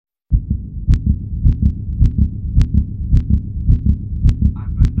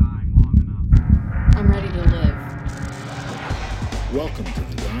Welcome to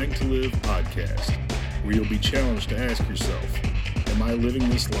the Dying to Live podcast, where you'll be challenged to ask yourself, am I living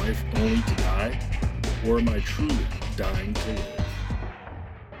this life only to die, or am I truly dying to live?